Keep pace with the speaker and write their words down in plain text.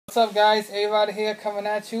What's up guys, A-Rod here coming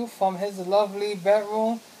at you from his lovely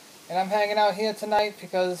bedroom, and I'm hanging out here tonight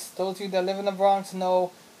because those of you that live in the Bronx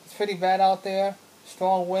know it's pretty bad out there.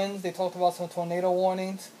 Strong winds, they talked about some tornado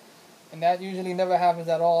warnings, and that usually never happens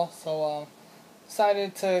at all, so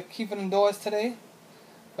decided to keep it indoors today.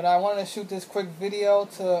 But I wanted to shoot this quick video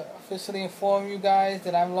to officially inform you guys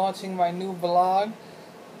that I'm launching my new blog,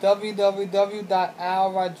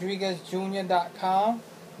 www.alrodriguezjr.com.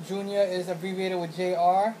 Junior is abbreviated with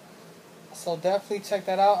JR. So definitely check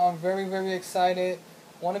that out. I'm very, very excited.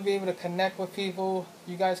 Want to be able to connect with people.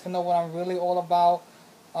 You guys can know what I'm really all about.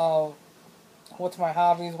 What's my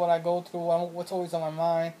hobbies, what I go through, what's always on my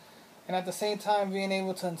mind. And at the same time being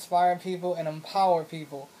able to inspire people and empower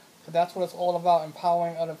people. So that's what it's all about,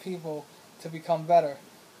 empowering other people to become better.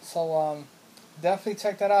 So definitely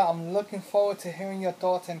check that out. I'm looking forward to hearing your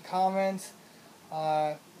thoughts and comments.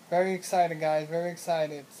 Very excited, guys. Very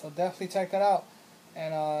excited. So definitely check that out.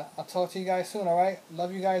 And I'll talk to you guys soon, alright?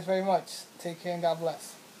 Love you guys very much. Take care and God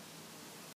bless.